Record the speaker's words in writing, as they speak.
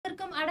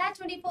Ada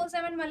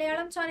 24/7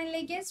 Malayalam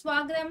ചാനലിലേക്ക്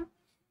സ്വാഗതം.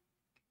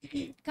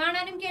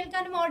 കാണാനും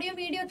കേൾക്കാനും ഓഡിയോ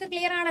വീഡിയോ ഒക്കെ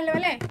ക്ലിയർ ആണല്ലോ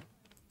അല്ലേ?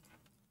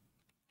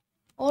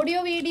 ഓഡിയോ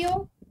വീഡിയോ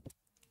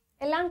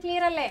എല്ലാം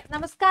ക്ലിയർ അല്ലേ?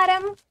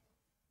 നമസ്കാരം.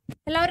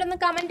 എല്ലാവരും ഒന്ന്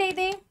കമന്റ്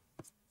ചെയ്തേ.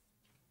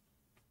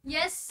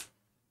 യെസ്.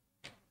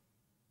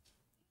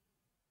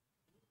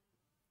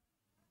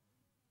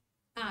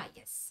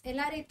 യെസ്,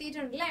 എല്ലാവരും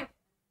എത്തിയിട്ടുണ്ട് അല്ലേ?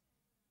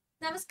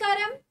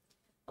 നമസ്കാരം.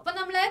 അപ്പൊ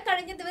നമ്മള്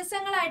കഴിഞ്ഞ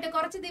ദിവസങ്ങളായിട്ട്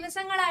കുറച്ച്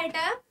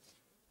ദിവസങ്ങളായിട്ട്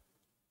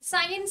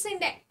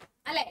സയൻസിന്റെ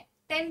അല്ലെ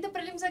 10th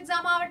പ്രിലിംസ്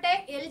എക്സാം ആവട്ടെ,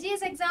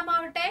 LGS എക്സാം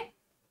ആവട്ടെ.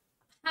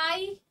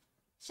 ഹായ്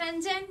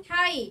ഷഞ്ജൻ,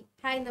 ഹായ്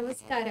ഹായ്,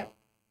 നമസ്കാരം.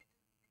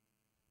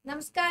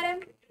 നമസ്കാരം.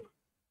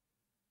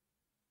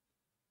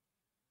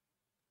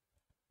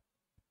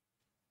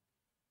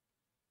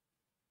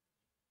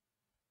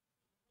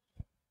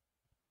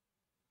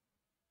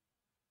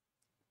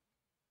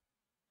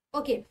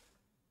 ഓക്കെ,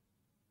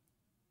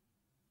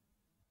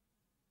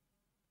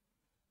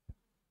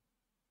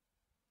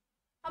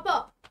 അപ്പോ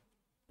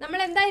നമ്മൾ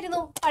എന്തായിരുന്നു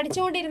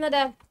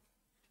പഠിച്ചുകൊണ്ടിരുന്നത്?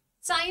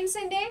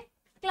 സയൻസിന്റെ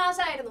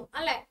ക്ലാസ് ആയിരുന്നു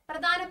അല്ലെ?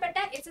 പ്രധാനപ്പെട്ട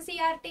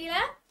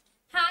SSCRTയില്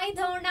ഹായ്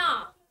ധോണ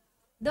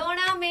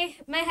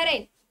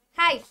മെഹ്റൻ,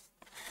 ഹായ്.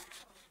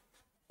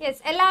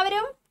 യെസ്,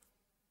 എല്ലാവരും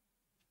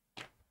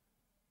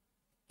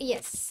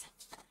യെസ്,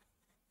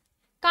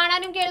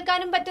 കാണാനും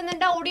കേൾക്കാനും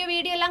പറ്റുന്നുണ്ട്. ഓഡിയോ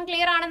വീഡിയോ എല്ലാം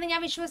ക്ലിയർ ആണെന്ന്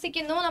ഞാൻ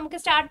വിശ്വസിക്കുന്നു. നമുക്ക്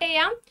സ്റ്റാർട്ട്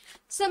ചെയ്യാം.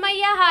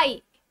 സുമയ്യ, ഹായ്,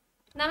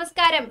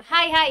 നമസ്കാരം.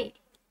 Hi hi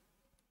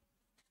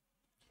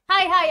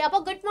hi hi. അപ്പൊ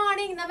ഗുഡ്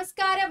മോർണിംഗ്,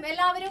 നമസ്കാരം.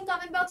 എല്ലാവരും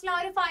കമന്റ് ബോക്സിൽ ആ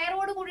ഒരു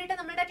ഫയറോട് കൂടിയിട്ട്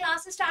നമ്മുടെ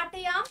ക്ലാസ് സ്റ്റാർട്ട്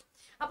ചെയ്യാം.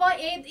 അപ്പൊ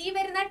ഈ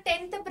വരുന്ന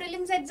 10th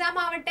പ്രിലിംസ് എക്സാം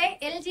ആവട്ടെ,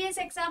 LGS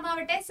എക്സാം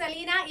ആവട്ടെ,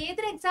 സലീന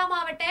ഏതൊരു എക്സാം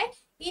ആവട്ടെ,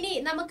 ഇനി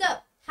നമുക്ക്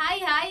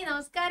ഹായ് ഹായ്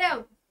നമസ്കാരം,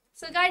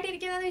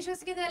 സുഖമായിട്ടിരിക്കുന്നത്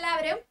വിശ്വസിക്കുന്നു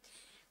എല്ലാവരും.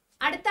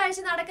 അടുത്ത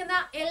ആഴ്ച നടക്കുന്ന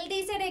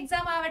LDCയുടെ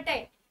എക്സാം ആവട്ടെ,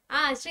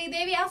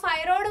 ശ്രീദേവി ആ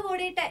ഫയറോട്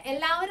കൂടിയിട്ട്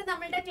എല്ലാവരും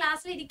നമ്മളുടെ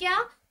ക്ലാസ്സിൽ ഇരിക്കുക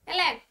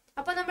അല്ലെ?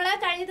 അപ്പൊ നമ്മള്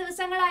കഴിഞ്ഞ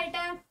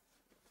ദിവസങ്ങളായിട്ട്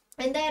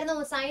എന്തായിരുന്നു,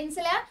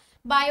 സയൻസില്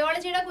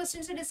ബയോളജിയുടെ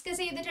ക്വസ്റ്റ്യൻസ് ഡിസ്കസ്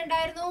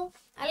ചെയ്തിട്ടുണ്ടായിരുന്നു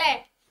അല്ലെ?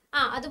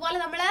 അതുപോലെ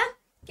നമ്മള്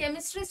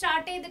കെമിസ്ട്രി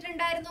സ്റ്റാർട്ട്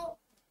ചെയ്തിട്ടുണ്ടായിരുന്നു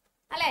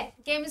അല്ലെ?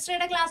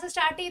 കെമിസ്ട്രിയുടെ ക്ലാസ്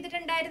സ്റ്റാർട്ട്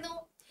ചെയ്തിട്ടുണ്ടായിരുന്നു.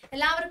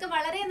 എല്ലാവർക്കും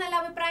വളരെ നല്ല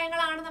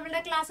അഭിപ്രായങ്ങളാണ്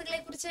നമ്മളുടെ ക്ലാസ്സുകളെ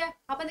കുറിച്ച്.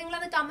 അപ്പൊ നിങ്ങൾ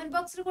അത് കമന്റ്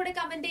ബോക്സിൽ കൂടി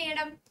കമന്റ്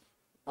ചെയ്യണം.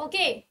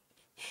 Okay,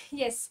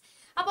 yes.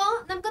 അപ്പോ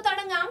നമുക്ക്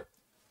തുടങ്ങാം.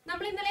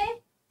 നമ്മൾ ഇന്നലെ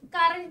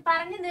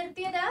പറഞ്ഞു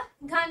നിർത്തിയത്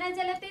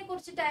ഘനജലത്തെ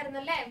കുറിച്ചിട്ടായിരുന്നു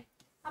അല്ലെ?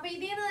 അപ്പൊ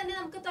ഇതിൽ നിന്ന് തന്നെ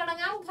നമുക്ക്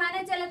തുടങ്ങാം.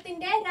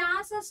 ഘനജലത്തിന്റെ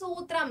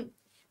രാസസൂത്രം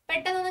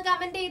പെട്ടെന്ന്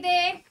കമന്റ് ചെയ്തേ,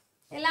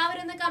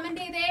 എല്ലാവരും ഒന്ന്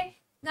കമന്റ് ചെയ്തേ.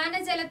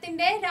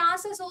 ഘനജലത്തിന്റെ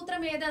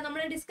രാസസൂത്രം ഏതാ?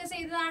 നമ്മൾ ഡിസ്കസ്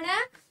ചെയ്തതാണ്.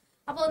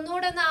 അപ്പൊ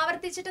ഒന്നുകൂടെ ഒന്ന്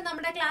ആവർത്തിച്ചിട്ട്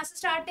നമ്മുടെ ക്ലാസ്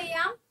സ്റ്റാർട്ട്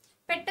ചെയ്യാം.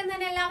 പെട്ടെന്ന്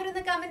തന്നെ എല്ലാവരും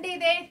ഒന്ന് കമന്റ്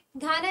ചെയ്തേ.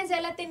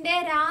 ഘനജലത്തിന്റെ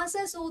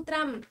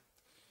രാസസൂത്രം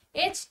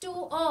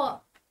H2O,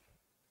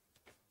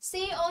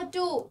 CO2,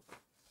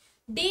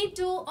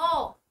 D2O,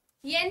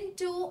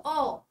 N2O.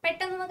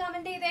 പെട്ടെന്ന്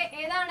കമന്റ് ചെയ്തേ,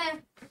 ഏതാണ്?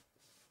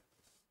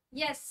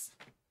 Yes,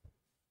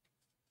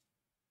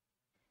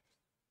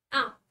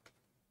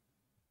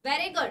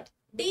 very good.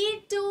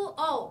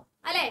 D2O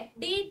അല്ലെ?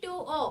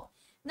 D2O.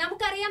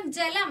 നമുക്കറിയാം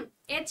ജലം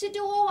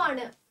H2O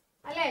ആണ്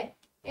അല്ലെ?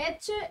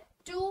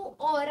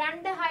 H2O,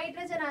 2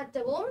 ഹൈഡ്രജൻ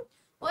ആറ്റവും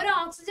ഒരു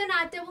ഓക്സിജൻ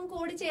ആറ്റവും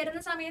കൂടി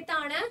ചേരുന്ന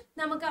സമയത്താണ്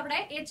നമുക്ക് അവിടെ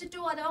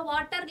H2 അഥവാ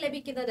വാട്ടർ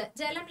ലഭിക്കുന്നത്,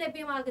 ജലം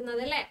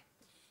ലഭ്യമാകുന്നത് അല്ലെ?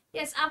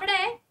 യെസ്,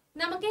 അവിടെ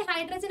നമുക്ക്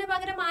ഹൈഡ്രജന്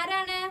പകരം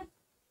ആരാണ്?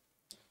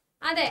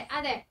 അതെ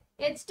അതെ,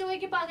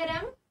 H2ക്ക്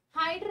പകരം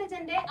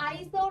ഹൈഡ്രജന്റെ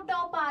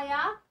ഐസോടോപ്പ് ആയ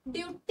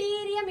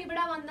ഡ്യൂട്ടീരിയം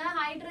ഇവിടെ വന്ന്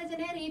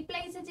ഹൈഡ്രജനെ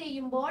റീപ്ലേസ്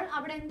ചെയ്യുമ്പോൾ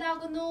അവിടെ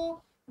എന്താകുന്നു?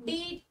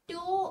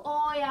 D2O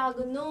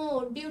ആകുന്നു.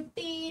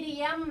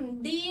 ഡ്യൂട്ടീരിയം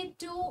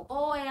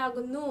D2O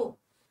ആകുന്നു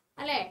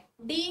അല്ലെ?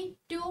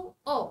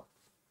 D2O.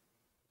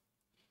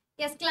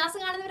 യെസ്, ക്ലാസ്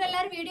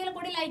കാണുന്നവരെല്ലാരും വീഡിയോയിൽ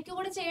കൂടി ലൈക്ക്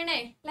കൂടി ചെയ്യണേ,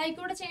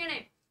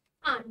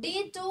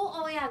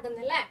 D2O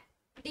ആകുന്നല്ലേ?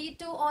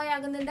 D2O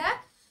ആകുന്നുണ്ട്.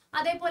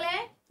 അതേപോലെ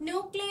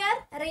ന്യൂക്ലിയർ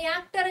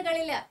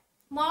റിയാക്ടറുകളില്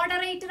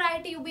മോഡറേറ്റർ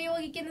ആയിട്ട്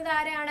ഉപയോഗിക്കുന്നത്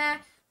ആരാണ്?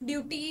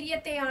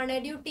 ഡ്യൂട്ടീരിയത്തെയാണ്.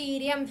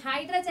 ഡ്യൂട്ടീരിയം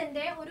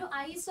ഹൈഡ്രജന്റെ ഒരു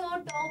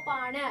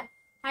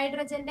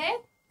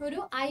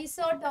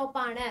ഐസോടോപ്പ്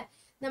ആണ്.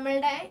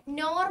 നമ്മളുടെ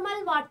നോർമൽ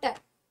വാട്ടർ,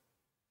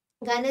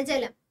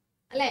 ഘനജലം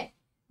അല്ലെ?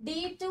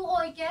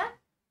 D2Oക്ക്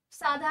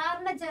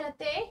സാധാരണ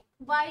ജലത്തെ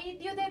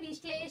വൈദ്യുത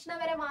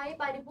വിശ്ലേഷണപരമായി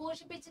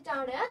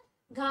പരിപോഷിപ്പിച്ചിട്ടാണ്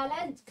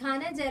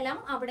ഘനജലം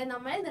അവിടെ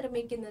നമ്മൾ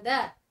നിർമ്മിക്കുന്നത്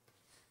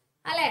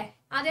അല്ലെ?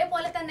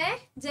 അതേപോലെ തന്നെ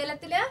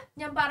ജലത്തില്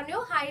ഞാൻ പറഞ്ഞു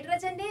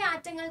ഹൈഡ്രജന്റെ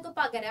ആറ്റങ്ങൾക്ക്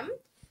പകരം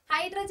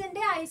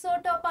ഹൈഡ്രജന്റെ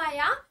ഐസോടോപ്പായ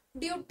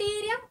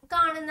ഡ്യൂട്ടീരിയം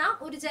കാണുന്ന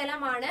ഒരു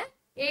ജലമാണ്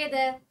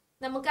ഏത്?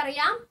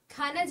 നമുക്കറിയാം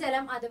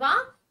ഘനജലം അഥവാ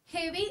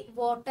ഹെവി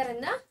വാട്ടർ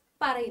എന്ന്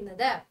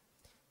പറയുന്നത്.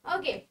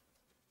 ഓക്കെ,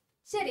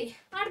 ശരി.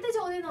 അടുത്ത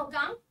ചോദ്യം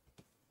നോക്കാം.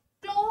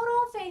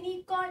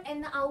 ക്ലോറോഫെനിക്കോൾ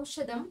എന്ന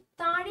ഔഷധം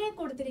താഴെ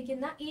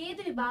കൊടുത്തിരിക്കുന്ന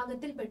ഏത്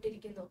വിഭാഗത്തിൽ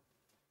പെട്ടിരിക്കുന്നു?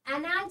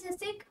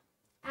 Analgesic,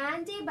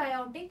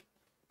 antibiotic,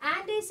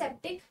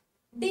 antiseptic,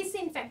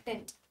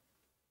 ഡിസിൻഫെക്ടന്റ്.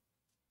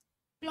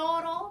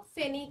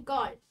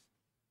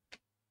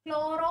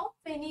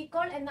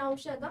 ക്ലോറോഫെനിക്കോൾ എന്ന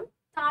ഔഷധം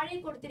താഴെ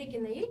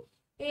കൊടുത്തിരിക്കുന്നതിൽ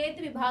ഏത്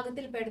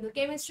വിഭാഗത്തിൽ പെടുന്നു?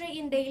 കെമിസ്ട്രി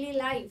ഇൻ ഡെയിലി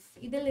ലൈഫ്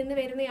ഇതിൽ നിന്ന്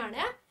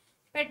വരുന്നതാണ്.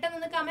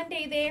 പെട്ടെന്ന് കമന്റ്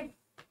ചെയ്തേ.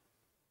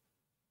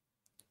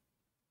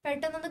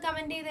 പെട്ടെന്നൊന്ന്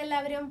കമന്റ് ചെയ്ത്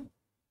എല്ലാവരും.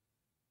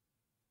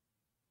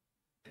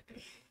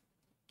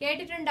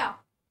 കേട്ടിട്ടുണ്ടോ?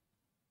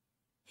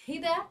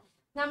 ഇത്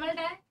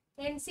നമ്മളുടെ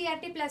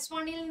NCERT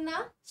 +1 നിന്ന്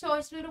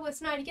ചോദിച്ചിട്ടൊരു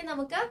ക്വസ്റ്റൻ ആയിരിക്കും.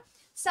 നമുക്ക്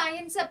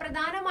സയൻസ്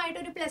പ്രധാനമായിട്ട്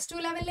ഒരു +2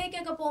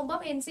 ലെവലിലേക്കൊക്കെ പോകുമ്പോൾ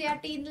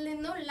NCERT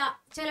നിന്നുള്ള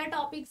ചില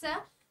ടോപ്പിക്സ്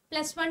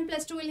 +1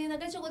 +2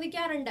 നിന്നൊക്കെ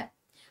ചോദിക്കാറുണ്ട്.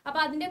 അപ്പൊ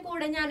അതിന്റെ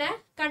കൂടെ ഞാൻ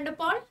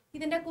കണ്ടപ്പോൾ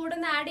ഇതിന്റെ കൂടെ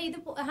ഒന്ന് ആഡ്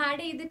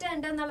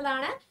ചെയ്തിട്ടുണ്ട്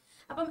എന്നുള്ളതാണ്.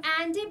 അപ്പം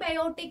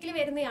ആന്റിബയോട്ടിക്കിൽ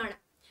വരുന്നതാണ്.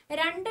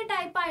 2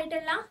 ടൈപ്പ്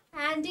ആയിട്ടുള്ള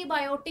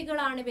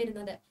ആന്റിബയോട്ടിക്കുകളാണ്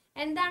വരുന്നത്.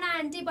 എന്താണ്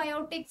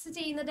ആന്റിബയോട്ടിക്സ്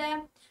ചെയ്യുന്നത്?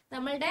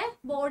 നമ്മളുടെ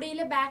ബോഡിയിൽ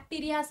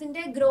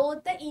ബാക്ടീരിയാസിന്റെ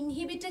ഗ്രോത്ത്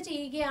ഇൻഹിബിറ്റ്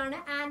ചെയ്യുകയാണ്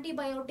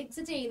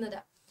ആന്റിബയോട്ടിക്സ് ചെയ്യുന്നത്.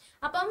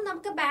 അപ്പം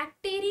നമുക്ക്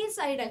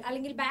ബാക്ടീരിയസൈഡൽ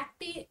അല്ലെങ്കിൽ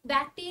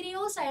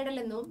ബാക്ടീരിയോസൈഡൽ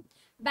എന്നും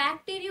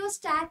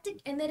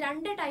ബാക്ടീരിയോസ്റ്റാറ്റിക് എന്ന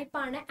 2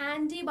 ടൈപ്പാണ്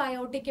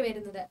ആന്റിബയോട്ടിക്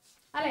വരുന്നത്.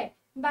 അല്ലെ,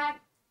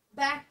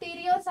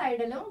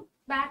 ബാക്ടീരിയോസൈഡലും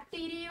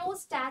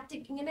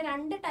ബാക്ടീരിയോസ്റ്റാറ്റിക് ഇങ്ങനെ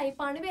 2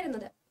 ടൈപ്പാണ്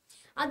വരുന്നത്.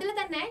 അതിൽ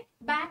തന്നെ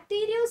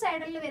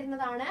ബാക്ടീരിയോസൈഡലിൽ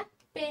വരുന്നതാണ്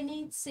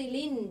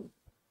പെനിസിലിൻ.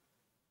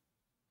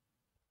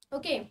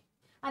 ഓക്കെ,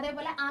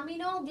 അതേപോലെ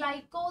അമിനോ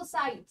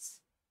ഗ്ലൈക്കോസൈഡ്സ്,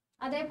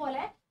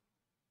 അതേപോലെ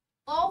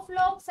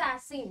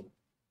ഓഫ്ലോക്സാസിൻ,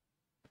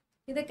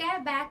 ഇതൊക്കെ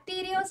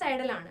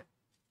ബാക്ടീരിയോസൈഡലാണ്.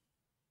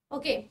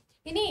 ഓക്കെ,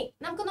 ഇനി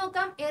നമുക്ക്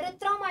നോക്കാം.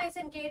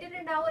 എറിത്രോമൈസിൻ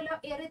കേട്ടിട്ടുണ്ടാവുമല്ലോ.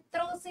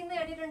 എറിത്രോസിൻ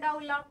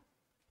കേട്ടിട്ടുണ്ടാവില്ല.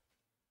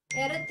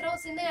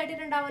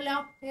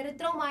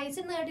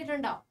 എറിത്രോമൈസിൻ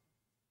കേട്ടിട്ടുണ്ടോ?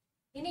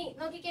 ഇനി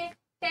നോക്കിക്കേ,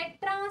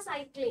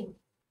 ടെട്രാസൈക്ലിൻ,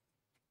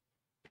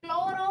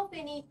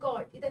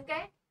 ക്ലോറോഫെനിക്കോൾ, ഇതൊക്കെ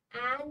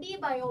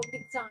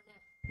ആന്റിബയോട്ടിക്സ് ആണ്.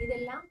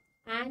 ഇതെല്ലാം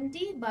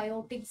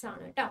ആന്റിബയോട്ടിക്സ്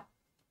ആണ് കേട്ടോ.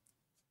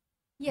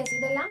 യെസ്,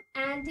 ഇതെല്ലാം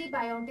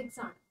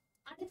ആന്റിബയോട്ടിക്സ് ആണ്.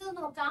 അടുത്തത്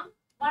നോക്കാം.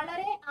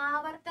 വളരെ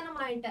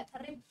ആവർത്തനമായിട്ട്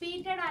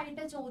റിപ്പീറ്റഡ്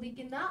ആയിട്ട്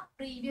ചോദിക്കുന്ന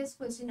പ്രീവിയസ്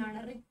ക്വസ്റ്റ്യൻ ആണ്,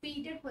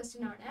 റിപ്പീറ്റഡ്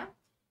ക്വസ്റ്റ്യൻ ആണ്.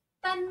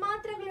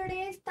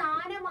 തന്മാത്രകളുടെ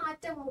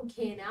സ്ഥാനമാറ്റം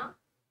മുഖേന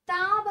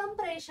താപം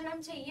പ്രേഷണം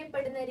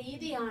ചെയ്യപ്പെടുന്ന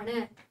രീതിയാണ്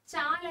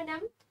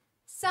ചാലനം,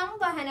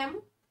 സംവഹനം,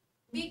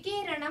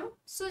 വികിരണം,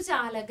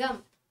 സുചാലകം.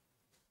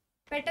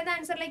 പെട്ടെന്ന്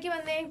ആൻസറിലേക്ക്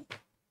വന്നേ.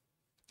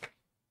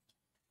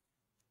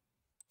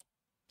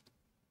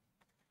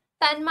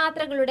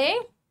 തന്മാത്രകളുടെ,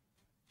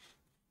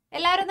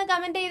 എല്ലാവരും ഒന്ന്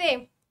കമന്റ് ചെയ്തേ.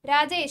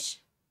 രാജേഷ്,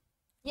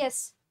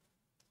 യെസ്.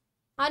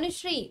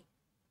 അനുശ്രീ,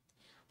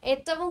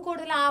 ഏറ്റവും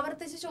കൂടുതൽ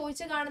ആവർത്തിച്ച്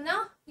ചോദിച്ചു കാണുന്ന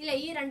ഇല്ല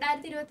ഈ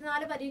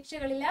 2024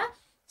 പരീക്ഷകളില്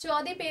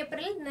ചോദ്യ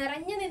പേപ്പറിൽ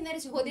നിറഞ്ഞു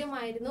നിന്നൊരു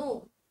ചോദ്യമായിരുന്നു.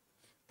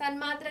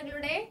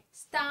 തന്മാത്രകളുടെ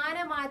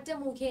സ്ഥാനമാറ്റം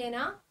മുഖേന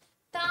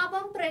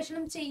താപം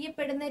പ്രേഷണം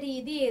ചെയ്യപ്പെടുന്ന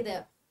രീതി ഏത്?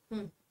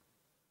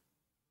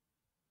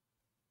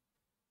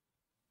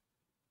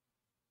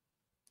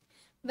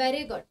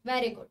 Very good,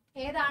 very good.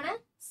 ഏതാണ്?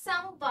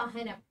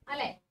 സംവഹനം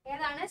അല്ലെ?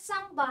 ഏതാണ്?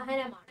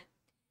 സംവഹനമാണ്.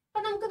 അപ്പൊ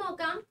നമുക്ക്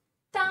നോക്കാം.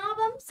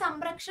 താപം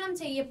സംരക്ഷണം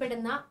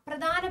ചെയ്യപ്പെടുന്ന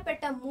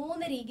പ്രധാനപ്പെട്ട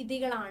 3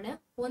 രീതികളാണ്.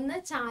 ഒന്ന്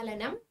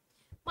ചാലനം,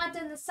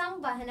 മറ്റൊന്ന്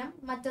സംവഹനം,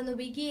 മറ്റൊന്ന്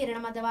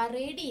വികിരണം അഥവാ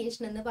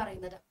റേഡിയേഷൻ എന്ന്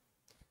പറയുന്നത്.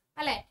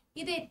 അല്ലെ,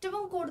 ഇത്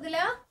ഏറ്റവും കൂടുതൽ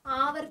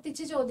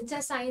ആവർത്തിച്ച് ചോദിച്ച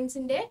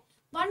സയൻസിന്റെ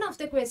വൺ ഓഫ്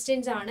ദ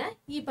ക്വസ്റ്റ്യൻസ് ആണ്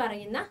ഈ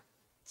പറയുന്ന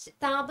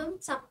താപം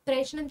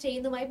പ്രേഷണം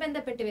ചെയ്യുന്നതുമായി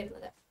ബന്ധപ്പെട്ട്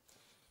വരുന്നത്.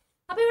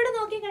 അപ്പൊ ഇവിടെ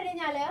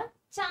നോക്കിക്കഴിഞ്ഞാല്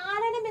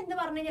ചാലനം എന്ന്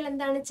പറഞ്ഞു കഴിഞ്ഞാൽ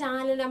എന്താണ്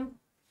ചാലനം?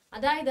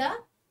 അതായത്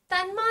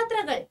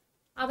തന്മാത്രകൾ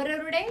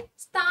അവരവരുടെ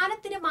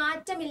സ്ഥാനത്തിന്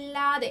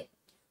മാറ്റമില്ലാതെ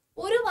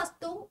ഒരു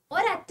വസ്തു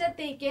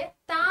ഒരറ്റത്തേക്ക്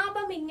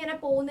താപം ഇങ്ങനെ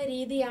പോകുന്ന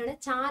രീതിയാണ്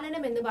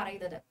ചാലനം എന്ന്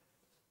പറയുന്നത്.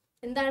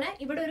 എന്താണ്?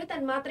 ഇവിടെ ഒരു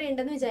തന്മാത്ര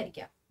ഉണ്ടെന്ന്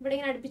വിചാരിക്കാം. ഇവിടെ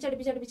ഇങ്ങനെ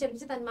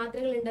അടുപ്പിച്ച്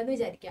തന്മാത്രകൾ ഉണ്ടെന്ന്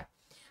വിചാരിക്കാം.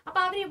 അപ്പൊ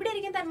അവർ ഇവിടെ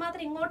ഇരിക്കുന്ന തന്മാത്ര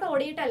ഇങ്ങോട്ട്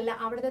ഓടിയിട്ടല്ല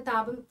അവിടുത്തെ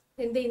താപം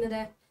എന്ത്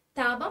ചെയ്യുന്നത്?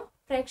 താപം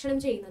പ്രേക്ഷണം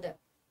ചെയ്യുന്നത്.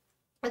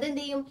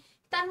 അതെന്ത് ചെയ്യും?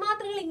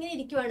 തന്മാത്രകൾ ഇങ്ങനെ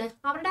ഇരിക്കുവാണ്.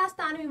 അവരുടെ ആ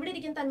സ്ഥാനം, ഇവിടെ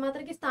ഇരിക്കുന്ന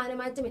തന്മാത്രയ്ക്ക്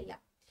സ്ഥാനമാറ്റമില്ല.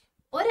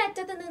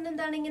 ഒരറ്റത്ത് നിന്ന്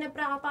എന്താണ് ഇങ്ങനെ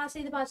പാസ്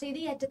ചെയ്ത്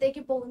ഈ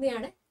അറ്റത്തേക്ക്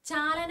പോകുന്നതാണ്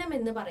ചാലനം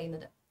എന്ന്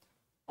പറയുന്നത്.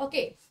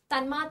 ഓക്കെ,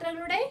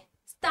 തന്മാത്രകളുടെ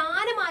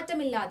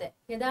സ്ഥാനമാറ്റമില്ലാതെ,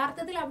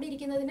 യഥാർത്ഥത്തിൽ അവിടെ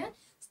ഇരിക്കുന്നതിന്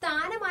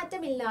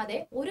സ്ഥാനമാറ്റമില്ലാതെ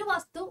ഒരു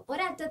വസ്തു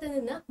ഒരറ്റത്ത്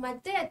നിന്ന്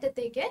മറ്റേ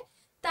അറ്റത്തേക്ക്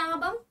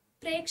താപം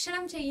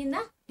പ്രേക്ഷണം ചെയ്യുന്ന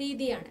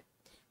രീതിയാണ്.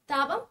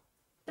 താപം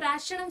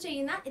പ്രാശനം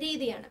ചെയ്യുന്ന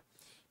രീതിയാണ്.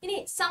 ഇനി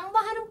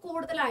സംവഹനം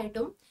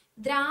കൂടുതലായിട്ടും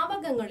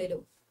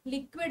ദ്രാവകങ്ങളിലും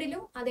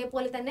ലിക്വിഡിലും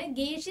അതേപോലെ തന്നെ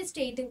ഗേഷ്യസ്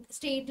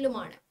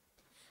സ്റ്റേറ്റിലുമാണ്.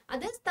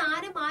 അത്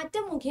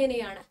സ്ഥാനമാറ്റം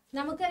മുഖേനയാണ്.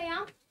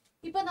 നമുക്കറിയാം,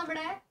 ഇപ്പൊ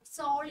നമ്മുടെ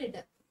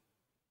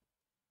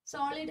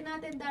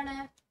സോളിഡിനകത്ത് എന്താണ്?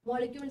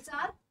 Molecules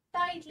R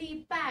tightly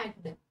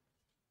packed.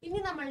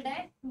 ഇനി നമ്മളുടെ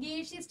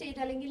ഗേഷ്യസ്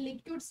സ്റ്റേറ്റ് അല്ലെങ്കിൽ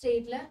ലിക്വിഡ്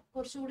സ്റ്റേറ്റില്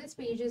കുറച്ചുകൂടി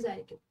സ്പേഷ്യസ്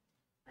ആയിരിക്കും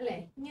അല്ലെ?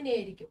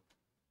 ഇങ്ങനെയായിരിക്കും,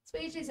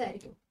 സ്പേഷ്യസ്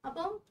ആയിരിക്കും.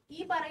 അപ്പം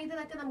ഈ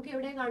പറയുന്നതൊക്കെ നമുക്ക്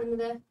എവിടെ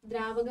കാണുന്നത്?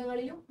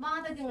 ദ്രാവകങ്ങളിലും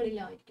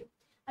വാതകങ്ങളിലും ആയിരിക്കും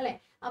അല്ലെ?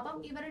 അപ്പം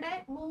ഇവരുടെ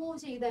മൂവ്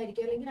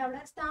ചെയ്തായിരിക്കും അല്ലെങ്കിൽ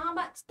അവിടെ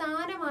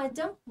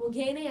സ്ഥാനമാറ്റം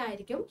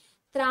മുഖേനയായിരിക്കും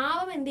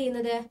ദ്രാവം എന്ത്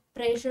ചെയ്യുന്നത്?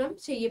 പ്രേഷണം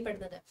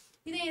ചെയ്യപ്പെടുന്നത്.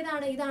 ഇത്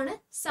ഏതാണ്? ഇതാണ്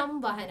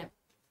സംവഹനം.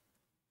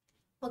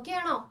 ഓക്കെ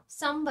ആണോ?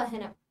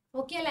 സംവഹനം.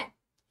 ഓക്കെ അല്ലെ?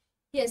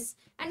 യെസ്.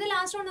 ആൻഡ്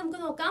ലാസ്റ്റ് വൺ നമുക്ക്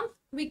നോക്കാം,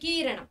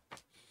 വികിരണം.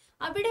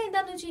 അവിടെ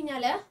എന്താന്ന് വെച്ച്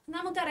കഴിഞ്ഞാല്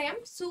നമുക്കറിയാം,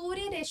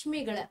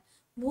 സൂര്യരശ്മികള്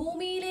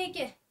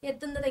ഭൂമിയിലേക്ക്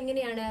എത്തുന്നത്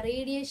എങ്ങനെയാണ്?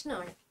 റേഡിയേഷൻ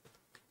ആണ്.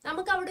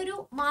 നമുക്ക് അവിടെ ഒരു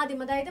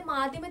മാധ്യമം, അതായത്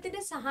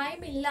മാധ്യമത്തിന്റെ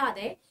സഹായം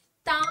ഇല്ലാതെ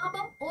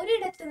താപം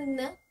ഒരിടത്ത്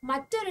നിന്ന്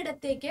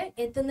മറ്റൊരിടത്തേക്ക്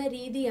എത്തുന്ന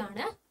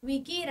രീതിയാണ്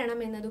വികിരണം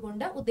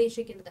എന്നതുകൊണ്ട്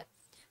ഉദ്ദേശിക്കുന്നത്.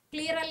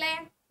 ക്ലിയർ അല്ലേ?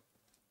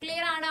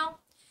 ക്ലിയർ ആണോ?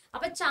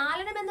 അപ്പൊ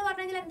ചാലനം എന്ന്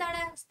പറഞ്ഞാൽ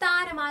എന്താണ്?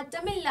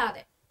 സ്ഥാനമാറ്റം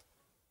ഇല്ലാതെ.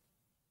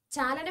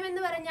 ചാലനം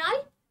എന്ന് പറഞ്ഞാൽ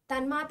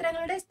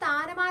തന്മാത്രകളുടെ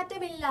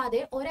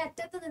സ്ഥാനമാറ്റമില്ലാതെ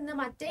ഒരറ്റത്ത് നിന്ന്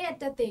മറ്റേ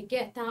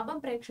അറ്റത്തേക്ക് താപം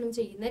പ്രേഷണം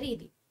ചെയ്യുന്ന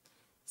രീതി.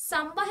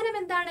 സംവഹനം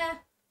എന്താണ്?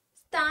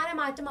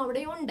 സ്ഥാനമാറ്റം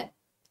അവിടെയുണ്ട്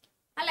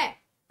അല്ലെ?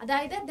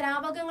 അതായത്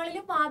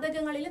ദ്രാവകങ്ങളിലും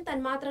വാതകങ്ങളിലും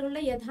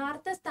തന്മാത്രകളുടെ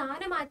യഥാർത്ഥ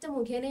സ്ഥാനമാറ്റം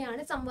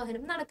മുഖേനയാണ്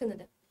സംവഹനം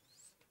നടക്കുന്നത്.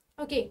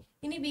 ഓക്കെ,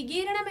 ഇനി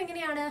വികിരണം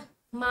എങ്ങനെയാണ്?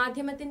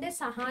 മാധ്യമത്തിന്റെ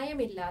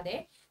സഹായമില്ലാതെ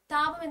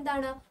താപം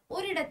എന്താണ്?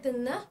 ഒരിടത്ത്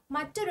നിന്ന്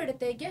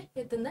മറ്റൊരിടത്തേക്ക്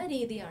എത്തുന്ന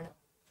രീതിയാണ്.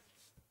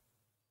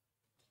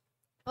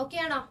 ഓക്കെ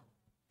ആണോ?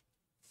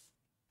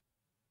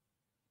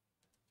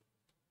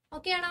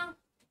 ഓക്കെ ആണോ?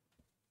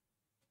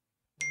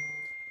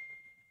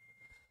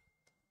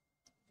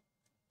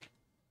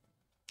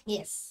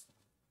 യെസ്.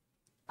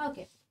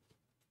 ഓക്കെ,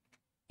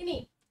 ഇനി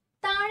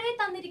താഴെ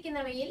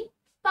തന്നിരിക്കുന്നവയിൽ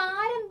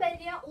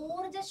പാരമ്പര്യ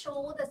ഊർജ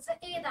സ്രോതസ്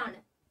ഏതാണ്?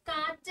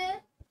 കാറ്റ്,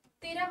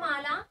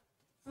 തിരമാല,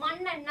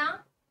 മണ്ണെണ്ണ,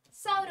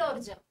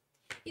 സൗരോർജം.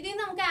 ഇതിൽ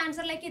നമുക്ക്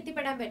ആൻസറിലേക്ക്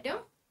എത്തിപ്പെടാൻ പറ്റും.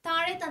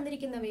 താഴെ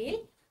തന്നിരിക്കുന്നവയിൽ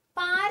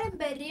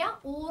പാരമ്പര്യ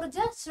ഊർജ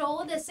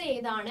സ്രോതസ്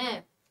ഏതാണ്?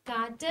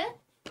 കാറ്റ്,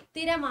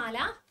 തിരമാല,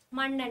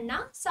 മണ്ണെണ്ണ,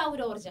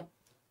 സൗരോർജം.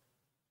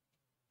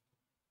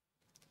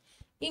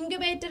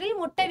 ഇൻക്യുബേറ്ററിൽ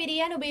മുട്ട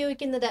വിരിയാൻ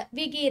ഉപയോഗിക്കുന്നത്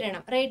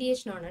വികിരണം,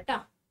 റേഡിയേഷൻ ആണ് കേട്ടോ.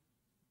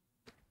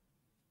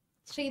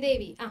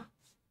 ശ്രീദേവി,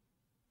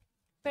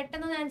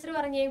 പെട്ടെന്ന് ആൻസർ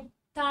പറഞ്ഞേ.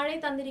 താഴെ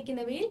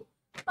തന്നിരിക്കുന്നവയിൽ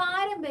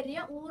പാരമ്പര്യ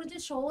ഊർജ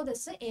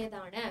സ്രോതസ്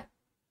ഏതാണ്?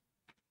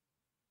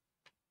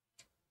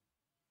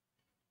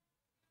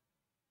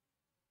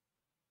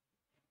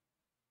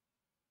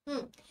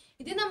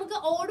 ഇത് നമുക്ക്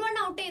ഓഡ് വൺ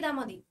ഔട്ട് ചെയ്താൽ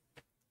മതി.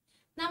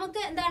 നമുക്ക്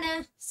എന്താണ്?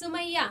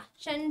 Sumayya,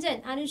 ഷൻജൻ,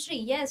 Anusree,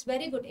 yes,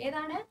 very good.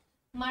 ഏതാണ്?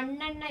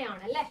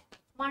 മണ്ണെണ്ണയാണ് അല്ലെ?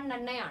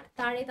 മണ്ണെണ്ണയാണ്.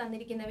 താഴെ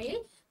തന്നിരിക്കുന്നവയിൽ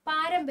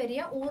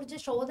പാരമ്പര്യ ഊർജ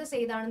സ്രോതസ്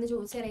ഏതാണെന്ന്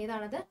ചോദിച്ചാൽ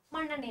ഏതാണത്?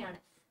 മണ്ണെണ്ണയാണ്.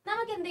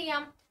 നമുക്ക് എന്ത്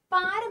ചെയ്യാം?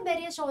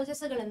 പാരമ്പര്യ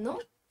സ്രോതസ്സുകളെന്നും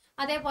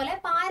അതേപോലെ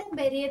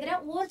പാരമ്പര്യേതര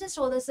ഊർജ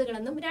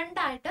സ്രോതസ്സുകളെന്നും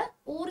രണ്ടായിട്ട്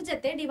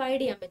ഊർജത്തെ ഡിവൈഡ്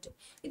ചെയ്യാൻ പറ്റും.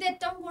 ഇത്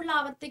ഏറ്റവും കൂടുതൽ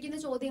ആവർത്തിക്കുന്ന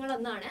ചോദ്യങ്ങൾ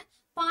ഒന്നാണ്.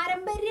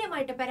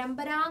 പാരമ്പര്യമായിട്ട്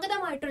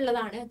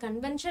പരമ്പരാഗതമായിട്ടുള്ളതാണ്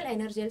കൺവെൻഷണൽ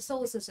എനർജി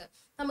സോഴ്സസ്.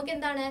 നമുക്ക്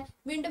എന്താണ്?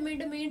 വീണ്ടും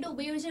വീണ്ടും വീണ്ടും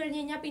ഉപയോഗിച്ച് കഴിഞ്ഞ്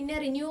കഴിഞ്ഞാൽ പിന്നെ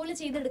റിന്യൂവൽ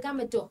ചെയ്തെടുക്കാൻ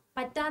പറ്റുമോ?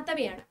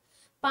 പറ്റാത്തവയാണ്.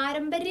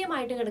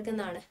 പാരമ്പര്യമായിട്ട്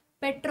കിടക്കുന്നതാണ്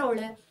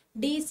പെട്രോള്,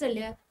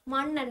 ഡീസല്,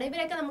 മണ്ണെണ്ണ.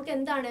 ഇവരൊക്കെ നമുക്ക്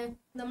എന്താണ്?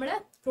 നമ്മള്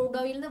ക്രൂഡ്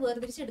ഓയിലിൽ നിന്ന്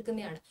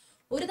വേർതിരിച്ചെടുക്കുന്നതാണ്.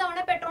 ഒരു തവണ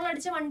പെട്രോൾ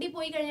അടിച്ച് വണ്ടി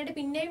പോയി കഴിഞ്ഞിട്ട്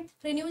പിന്നെയും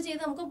റിന്യൂ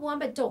ചെയ്ത് നമുക്ക് പോകാൻ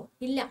പറ്റുമോ?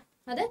 ഇല്ല.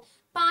 അത്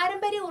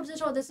പാരമ്പര്യ ഊർജ്ജ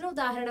സ്രോതസ്സിന്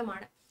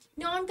ഉദാഹരണമാണ്.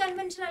 നോൺ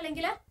കൺവെൻഷണൽ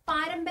അല്ലെങ്കിൽ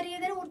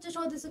പാരമ്പര്യേതര ഊർജ്ജ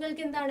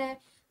സ്രോതസ്സുകൾക്ക് എന്താണ്?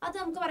 അത്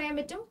നമുക്ക് പറയാൻ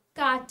പറ്റും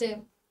കാറ്റ്,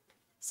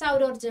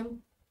 സൗരോർജം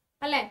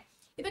അല്ലെ?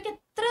 ഇവയ്ക്ക്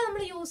എത്ര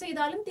നമ്മൾ യൂസ്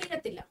ചെയ്താലും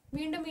തീരത്തില്ല.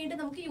 വീണ്ടും വീണ്ടും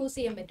നമുക്ക് യൂസ്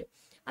ചെയ്യാൻ പറ്റും.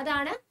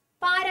 അതാണ്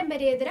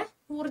പാരമ്പര്യേതര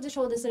ഊർജ്ജ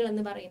സ്രോതസ്സുകൾ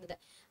എന്ന് പറയുന്നത്.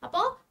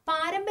 അപ്പോ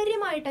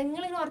പാരമ്പര്യമായിട്ട്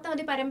നിങ്ങൾ ഓർത്താൽ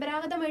മതി,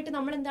 പരമ്പരാഗതമായിട്ട്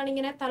നമ്മൾ എന്താണ്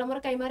ഇങ്ങനെ തലമുറ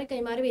കൈമാറി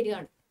കൈമാറി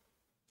വരികയാണ്.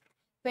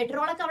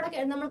 പെട്രോളൊക്കെ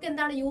അവിടെ നമുക്ക്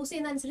എന്താണ് യൂസ്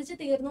ചെയ്യുന്ന അനുസരിച്ച്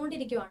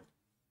തീർന്നുകൊണ്ടിരിക്കുകയാണ്.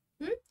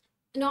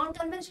 നോൺ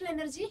കൺവെൻഷണൽ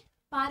എനർജി,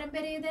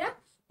 പാരമ്പര്യേതര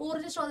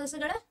ഊർജ്ജ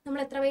സ്രോതസ്സുകൾ നമ്മൾ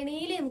എത്ര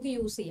വേണേലും നമുക്ക്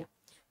യൂസ് ചെയ്യാം.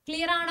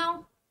 ക്ലിയർ ആണോ?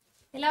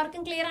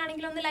 എല്ലാവർക്കും ക്ലിയർ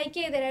ആണെങ്കിൽ ഒന്ന് ലൈക്ക്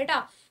ചെയ്തേരാ കേട്ടോ.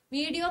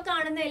 വീഡിയോ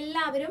കാണുന്ന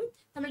എല്ലാവരും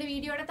നമ്മുടെ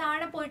വീഡിയോയുടെ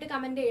താഴെ പോയിട്ട്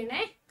കമന്റ്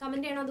ചെയ്യണേ.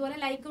 കമന്റ് ചെയ്യണം, അതുപോലെ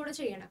ലൈക്ക് കൂടെ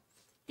ചെയ്യണം.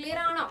 ക്ലിയർ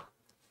ആണോ?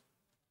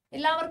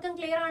 എല്ലാവർക്കും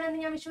ക്ലിയർ ആണെന്ന്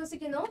ഞാൻ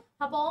വിശ്വസിക്കുന്നു.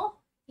 അപ്പോ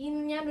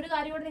ഞാൻ ഒരു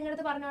കാര്യം കൂടെ നിങ്ങളുടെ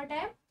അടുത്ത്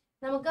പറഞ്ഞോട്ടെ.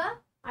 നമുക്ക്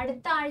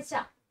അടുത്ത ആഴ്ച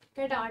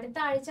കേട്ടോ, അടുത്ത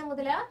ആഴ്ച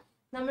മുതല്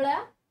നമ്മള്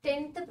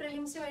 10th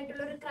പ്രിലിംസിന്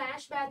വേണ്ടിയുള്ള ഒരു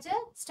ക്രാഷ് ബാച്ച്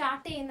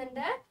സ്റ്റാർട്ട്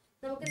ചെയ്യുന്നുണ്ട്.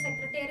 നമുക്ക്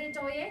secretariat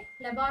OA,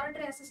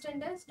 laboratory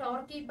assistant, store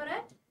keeper,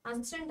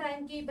 assistant time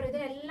keeper,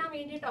 ഇതിനെല്ലാം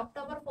വേണ്ടിയിട്ട്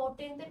October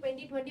 14th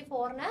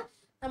 2024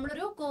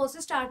 നമ്മളൊരു കോഴ്സ്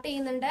സ്റ്റാർട്ട്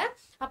ചെയ്യുന്നുണ്ട്.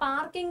 അപ്പൊ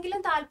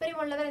ആർക്കെങ്കിലും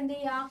താല്പര്യമുള്ളവർ എന്ത്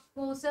ചെയ്യുക?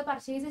 കോഴ്സ്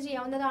പർച്ചേസ്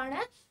ചെയ്യാവുന്നതാണ്.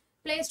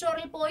 പ്ലേ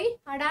സ്റ്റോറിൽ പോയി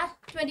അവിടെ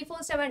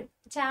 24/7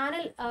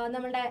 ചാനൽ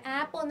നമ്മുടെ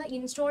ആപ്പ് ഒന്ന്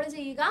ഇൻസ്റ്റാൾ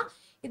ചെയ്യുക.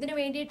 ഇതിനു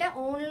വേണ്ടിയിട്ട്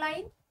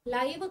ഓൺലൈൻ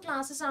ലൈവ്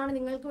ക്ലാസ്സസ് ആണ്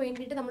നിങ്ങൾക്ക്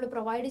വേണ്ടിയിട്ട് നമ്മൾ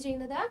പ്രൊവൈഡ്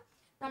ചെയ്യുന്നത്.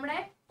 നമ്മുടെ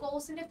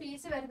കോഴ്സിന്റെ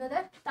ഫീസ് വരുന്നത്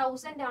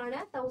 1000 ആണ്,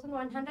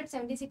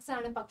 1176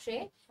 ആണ്. പക്ഷേ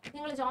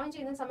നിങ്ങൾ ജോയിൻ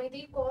ചെയ്യുന്ന സമയത്ത്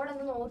ഈ കോഡ്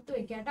ഒന്ന് ഓർത്ത്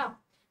വെക്കുക കേട്ടോ.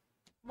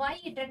 Y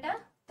ഇട്ടിട്ട്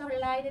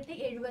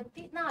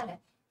 974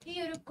 ഈ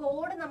ഒരു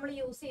കോഡ് നമ്മൾ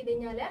യൂസ് ചെയ്ത്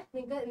കഴിഞ്ഞാല്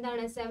നിങ്ങൾക്ക്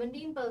എന്താണ്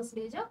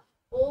 17%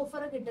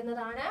 ഓഫർ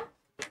കിട്ടുന്നതാണ്.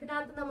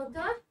 ഇതിനകത്ത്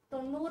നമുക്ക്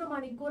 90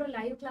 മണിക്കൂർ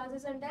ലൈവ്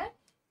ക്ലാസ്സസ് ഉണ്ട്,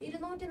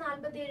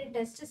 247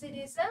 ടെസ്റ്റ്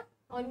സീരീസ്,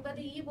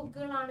 9 ഈ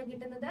ബുക്കുകളാണ്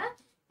കിട്ടുന്നത്.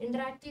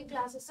 ഇന്ററാക്റ്റീവ്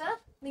ക്ലാസ്സസ്,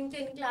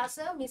 നിങ്ങൾക്ക് ഈ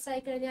ക്ലാസ്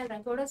മിസ്സായി കഴിഞ്ഞാൽ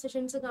റെക്കോർഡ്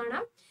സെഷൻസ്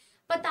കാണാം.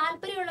 അപ്പൊ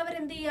താല്പര്യമുള്ളവർ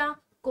എന്ത് ചെയ്യുക?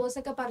 കോഴ്സ്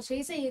ഒക്കെ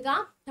പർച്ചേസ് ചെയ്യുക.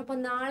 അപ്പൊ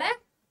നാളെ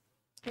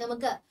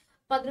നമുക്ക്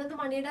 11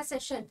 മണിയുടെ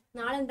സെഷൻ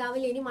നാളെ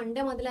ഉണ്ടാവില്ല. ഇനി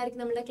മൺഡേ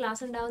മുതലായിരിക്കും നമ്മുടെ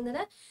ക്ലാസ്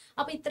ഉണ്ടാവുന്നത്.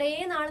 അപ്പൊ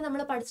ഇത്രയും നാൾ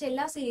നമ്മൾ പഠിച്ച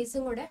എല്ലാ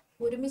സീരീസും കൂടെ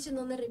ഒരുമിച്ച്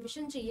നിന്ന്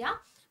റിവിഷൻ ചെയ്യുക.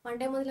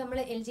 മൺഡേ മുതൽ നമ്മൾ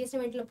LGS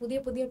വേണ്ടിയുള്ള പുതിയ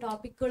പുതിയ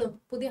ടോപ്പിക്കുകളും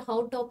പുതിയ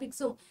ഹൗട്ട്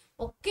ടോപ്പിക്സും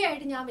ഒക്കെ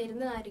ആയിട്ട് ഞാൻ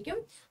വരുന്നതായിരിക്കും.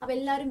 അപ്പൊ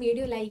എല്ലാവരും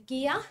വീഡിയോ ലൈക്ക്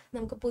ചെയ്യുക.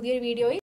 നമുക്ക് പുതിയൊരു വീഡിയോയിൽ